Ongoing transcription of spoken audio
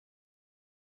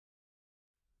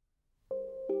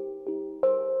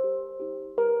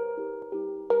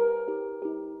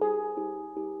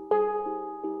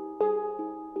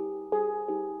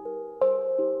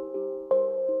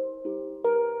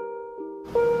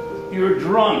You're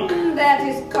drunk. That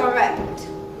is correct.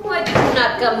 Why do you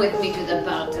not come with me to the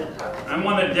barter? I'm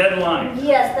on a deadline.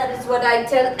 Yes, that is what I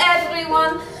tell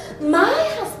everyone. My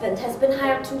husband has been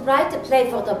hired to write a play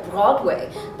for the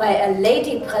Broadway by a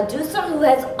lady producer who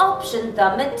has optioned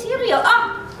the material.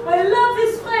 Ah, I love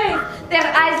this phrase. Their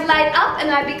eyes light up and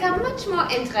I become much more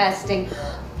interesting.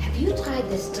 Have you tried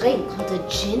this drink called a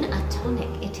gin and tonic?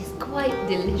 It is quite It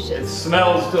delicious.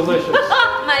 smells delicious.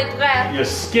 My breath. Your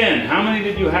skin, how many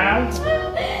did you have?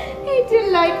 A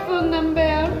delightful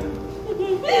number.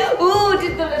 Ooh,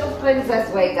 did the little princess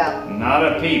wake up? Not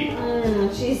a peep.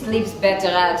 She sleeps better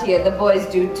out here. The boys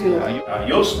do too.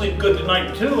 You'll sleep good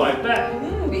tonight too, I bet.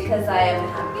 Because I am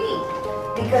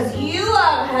happy. Because you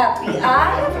are happy.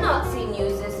 I have not seen you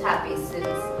this happy since...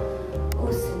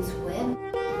 Oh, since when?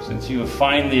 Since you have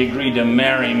finally agreed to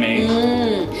marry me.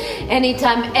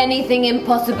 Anytime anything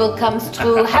impossible comes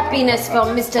true, happiness for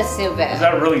Mr. Silver. Is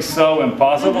that really so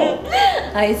impossible?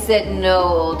 I said no,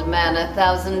 old man,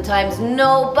 1,000 times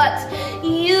no, but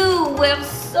you were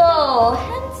so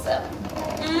handsome.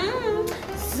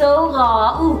 So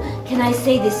raw. Ooh, can I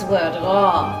say this word,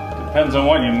 raw? Depends on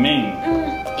what you mean.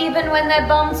 Even when their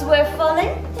bombs were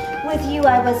falling? With you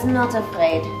I was not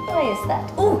afraid. Why is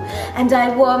that? Ooh, and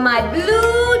I wore my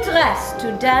blue dress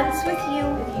to dance with you.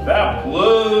 That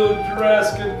blue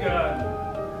dress, good God.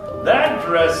 That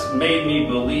dress made me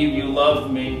believe you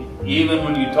loved me, even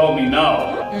when you told me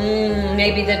no.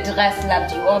 Maybe the dress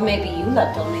loved you, or maybe you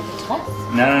loved only the dress.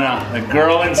 No. The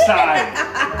girl inside.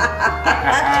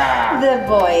 The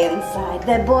boy inside.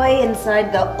 The boy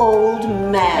inside the old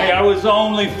man. Hey, I was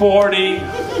only 40.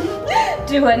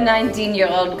 To a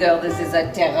 19-year-old girl, this is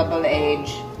a terrible age.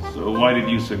 So why did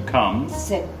you succumb?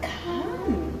 Succumb?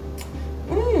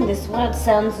 This word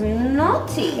sounds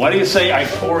naughty. Why do you say I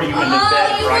pour you into bed right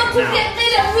now? You want to get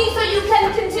rid of me so you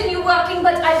can continue working,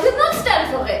 but I will not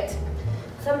stand for it.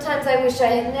 Sometimes I wish I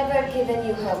had never given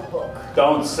you her book.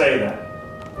 Don't say that.